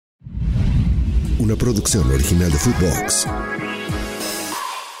una producción original de Footbox.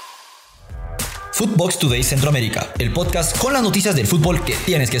 Footbox Today Centroamérica, el podcast con las noticias del fútbol que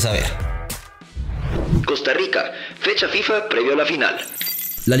tienes que saber. Costa Rica, fecha FIFA previo a la final.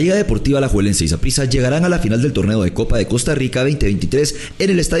 La Liga Deportiva Alajuelense y Saprissa llegarán a la final del torneo de Copa de Costa Rica 2023 en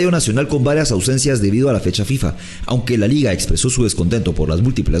el Estadio Nacional con varias ausencias debido a la fecha FIFA. Aunque la Liga expresó su descontento por las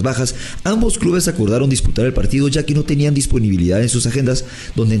múltiples bajas, ambos clubes acordaron disputar el partido ya que no tenían disponibilidad en sus agendas,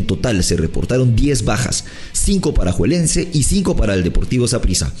 donde en total se reportaron 10 bajas, 5 para Alajuelense y 5 para el Deportivo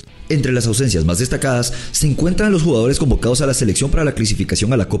Saprissa. Entre las ausencias más destacadas se encuentran los jugadores convocados a la selección para la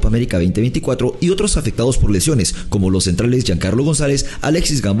clasificación a la Copa América 2024 y otros afectados por lesiones, como los centrales Giancarlo González,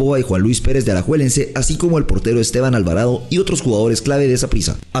 Alexis Gamboa y Juan Luis Pérez de Alajuelense, así como el portero Esteban Alvarado y otros jugadores clave de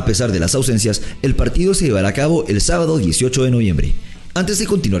Saprissa. A pesar de las ausencias, el partido se llevará a cabo el sábado 18 de noviembre. Antes de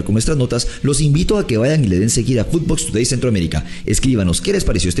continuar con nuestras notas, los invito a que vayan y le den seguir a Footbox Today Centroamérica. Escríbanos qué les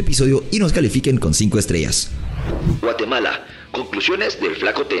pareció este episodio y nos califiquen con 5 estrellas. Guatemala, conclusiones del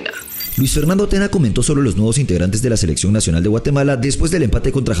Flaco Tena. Luis Fernando Tena comentó sobre los nuevos integrantes de la Selección Nacional de Guatemala después del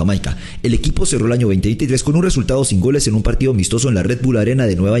empate contra Jamaica. El equipo cerró el año 2023 con un resultado sin goles en un partido amistoso en la Red Bull Arena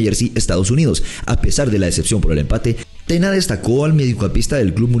de Nueva Jersey, Estados Unidos. A pesar de la decepción por el empate, Tena destacó al mediocampista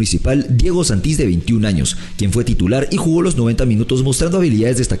del club municipal Diego Santís, de 21 años, quien fue titular y jugó los 90 minutos mostrando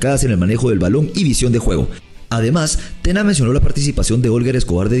habilidades destacadas en el manejo del balón y visión de juego. Además, Tena mencionó la participación de Olger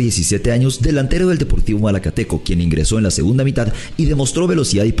Escobar, de 17 años, delantero del Deportivo Malacateco, quien ingresó en la segunda mitad y demostró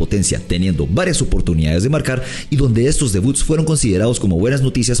velocidad y potencia, teniendo varias oportunidades de marcar, y donde estos debuts fueron considerados como buenas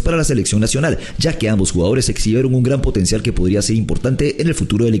noticias para la selección nacional, ya que ambos jugadores exhibieron un gran potencial que podría ser importante en el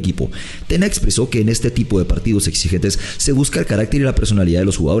futuro del equipo. Tena expresó que en este tipo de partidos exigentes se busca el carácter y la personalidad de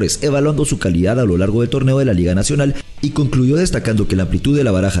los jugadores, evaluando su calidad a lo largo del torneo de la Liga Nacional, y concluyó destacando que la amplitud de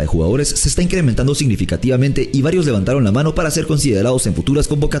la baraja de jugadores se está incrementando significativamente y varios levantaron la mano para ser considerados en futuras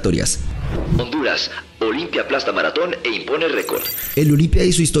convocatorias. Honduras, Olimpia aplasta Maratón e impone récord. El Olimpia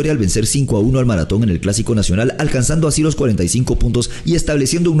hizo historia al vencer 5-1 al Maratón en el Clásico Nacional, alcanzando así los 45 puntos y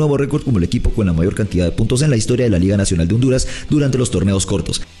estableciendo un nuevo récord como el equipo con la mayor cantidad de puntos en la historia de la Liga Nacional de Honduras durante los torneos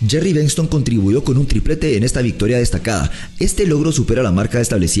cortos. Jerry Benston contribuyó con un triplete en esta victoria destacada. Este logro supera la marca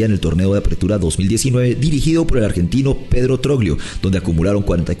establecida en el torneo de apertura 2019 dirigido por el argentino Pedro Troglio, donde acumularon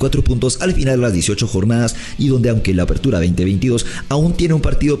 44 puntos al final de las 18 jornadas y donde, aunque la apertura 2022 aún tiene un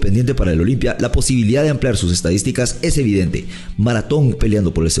partido pendiente para el Olimpia, la posibilidad de ampliar sus estadísticas es evidente. Maratón,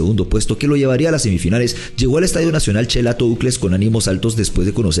 peleando por el segundo puesto que lo llevaría a las semifinales, llegó al Estadio Nacional Chelato Ucles con ánimos altos después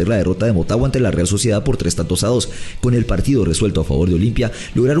de conocer la derrota de Motagua ante la Real Sociedad por 3-2. Con el partido resuelto a favor de Olimpia,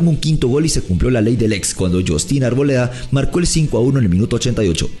 lograron un quinto gol y se cumplió la ley del ex cuando Justin Arboleda marcó el 5-1 en el minuto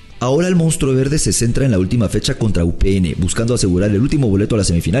 88. Ahora el monstruo verde se centra en la última fecha contra UPN, buscando asegurar el último boleto a las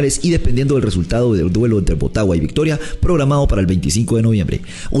semifinales y dependiendo del resultado del duelo entre Motagua y Victoria, programado para el 25 de noviembre.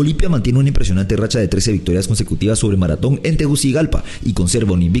 Olimpia mantiene una impresionante racha de 13 victorias consecutivas sobre Maratón en Tegucigalpa y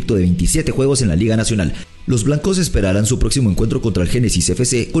conserva un invicto de 27 juegos en la Liga Nacional. Los blancos esperarán su próximo encuentro contra el Génesis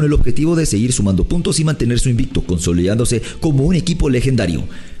FC con el objetivo de seguir sumando puntos y mantener su invicto, consolidándose como un equipo legendario.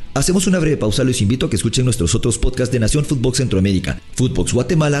 Hacemos una breve pausa, los invito a que escuchen nuestros otros podcasts de Nación Footbox Centroamérica, Footbox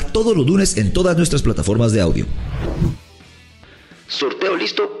Guatemala, todos los lunes en todas nuestras plataformas de audio. Sorteo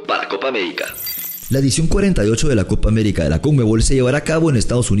listo para Copa América. La edición 48 de la Copa América de la Conmebol se llevará a cabo en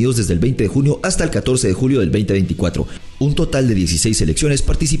Estados Unidos desde el 20 de junio hasta el 14 de julio del 2024. Un total de 16 selecciones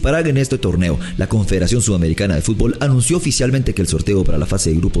participarán en este torneo. La Confederación Sudamericana de Fútbol anunció oficialmente que el sorteo para la fase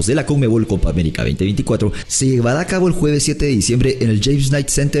de grupos de la Conmebol Copa América 2024 se llevará a cabo el jueves 7 de diciembre en el James Knight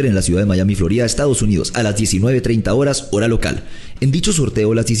Center en la ciudad de Miami, Florida, Estados Unidos, a las 19:30 horas, hora local. En dicho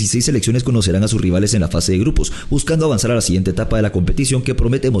sorteo, las 16 selecciones conocerán a sus rivales en la fase de grupos, buscando avanzar a la siguiente etapa de la competición que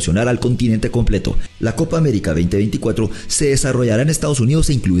promete emocionar al continente completo. La Copa América 2024 se desarrollará en Estados Unidos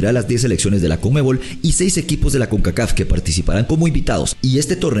e incluirá las 10 selecciones de la Conmebol y 6 equipos de la CONCACAF que participarán como invitados, y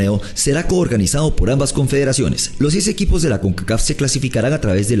este torneo será coorganizado por ambas confederaciones. Los 6 equipos de la CONCACAF se clasificarán a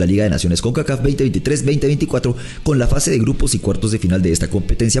través de la Liga de Naciones CONCACAF 2023-2024 con la fase de grupos y cuartos de final de esta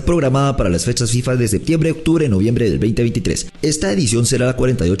competencia programada para las fechas FIFA de septiembre, octubre y noviembre del 2023. Esta edición será la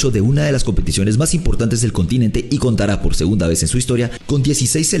 48 de una de las competiciones más importantes del continente y contará por segunda vez en su historia con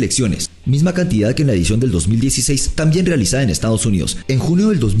 16 selecciones, misma cantidad que en la edición del 2016, también realizada en Estados Unidos. En junio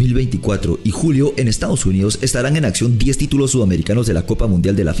del 2024 y julio en Estados Unidos estarán en acción 10 títulos sudamericanos de la Copa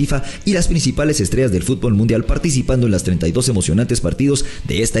Mundial de la FIFA y las principales estrellas del fútbol mundial participando en las 32 emocionantes partidos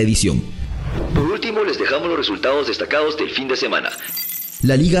de esta edición. Por último, les dejamos los resultados destacados del fin de semana.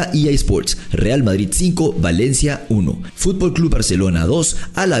 La Liga EA Sports, Real Madrid 5, Valencia 1, Fútbol Club Barcelona 2,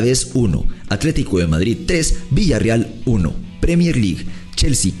 Alavés 1, Atlético de Madrid 3, Villarreal 1, Premier League,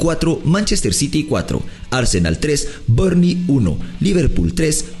 Chelsea 4, Manchester City 4, Arsenal 3, Burnley 1, Liverpool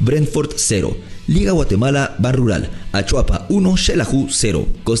 3, Brentford 0, Liga Guatemala Ban Rural, Achuapa 1, Xelajú 0,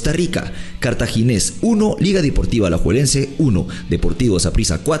 Costa Rica, Cartaginés 1, Liga Deportiva Alajuelense 1, Deportivo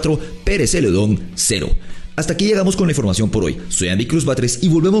Saprissa 4, Pérez Celedón 0. Hasta aquí llegamos con la información por hoy. Soy Andy Cruz Batres y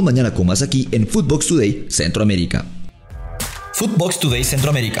volvemos mañana con más aquí en Footbox Today Centroamérica. Footbox Today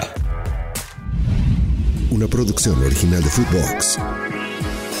Centroamérica. Una producción original de Footbox.